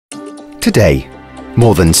Today,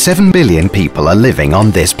 more than 7 billion people are living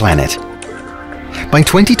on this planet. By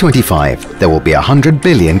 2025, there will be 100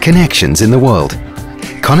 billion connections in the world.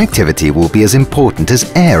 Connectivity will be as important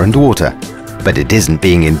as air and water, but it isn't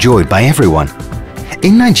being enjoyed by everyone.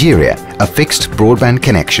 In Nigeria, a fixed broadband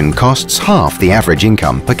connection costs half the average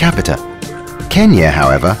income per capita. Kenya,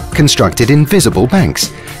 however, constructed invisible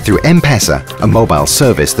banks through M-Pesa, a mobile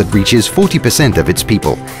service that reaches 40% of its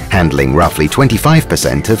people, handling roughly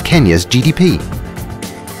 25% of Kenya's GDP.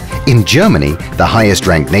 In Germany, the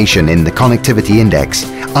highest-ranked nation in the Connectivity Index,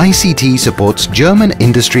 ICT supports German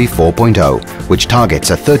Industry 4.0, which targets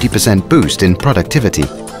a 30% boost in productivity.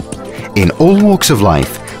 In all walks of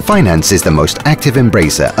life, finance is the most active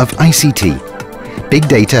embracer of ICT. Big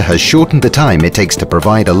data has shortened the time it takes to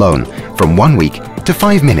provide a loan from 1 week to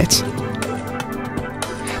 5 minutes.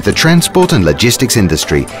 The transport and logistics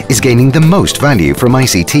industry is gaining the most value from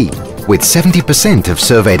ICT, with 70% of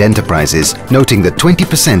surveyed enterprises noting that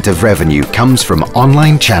 20% of revenue comes from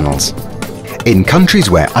online channels. In countries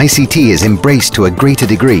where ICT is embraced to a greater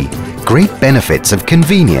degree, great benefits of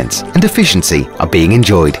convenience and efficiency are being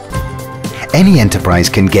enjoyed. Any enterprise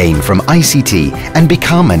can gain from ICT and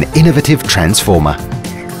become an innovative transformer.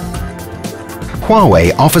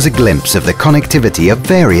 Huawei offers a glimpse of the connectivity of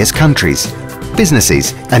various countries,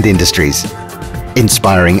 businesses and industries,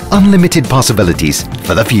 inspiring unlimited possibilities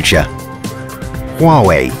for the future.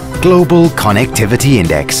 Huawei Global Connectivity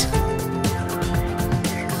Index.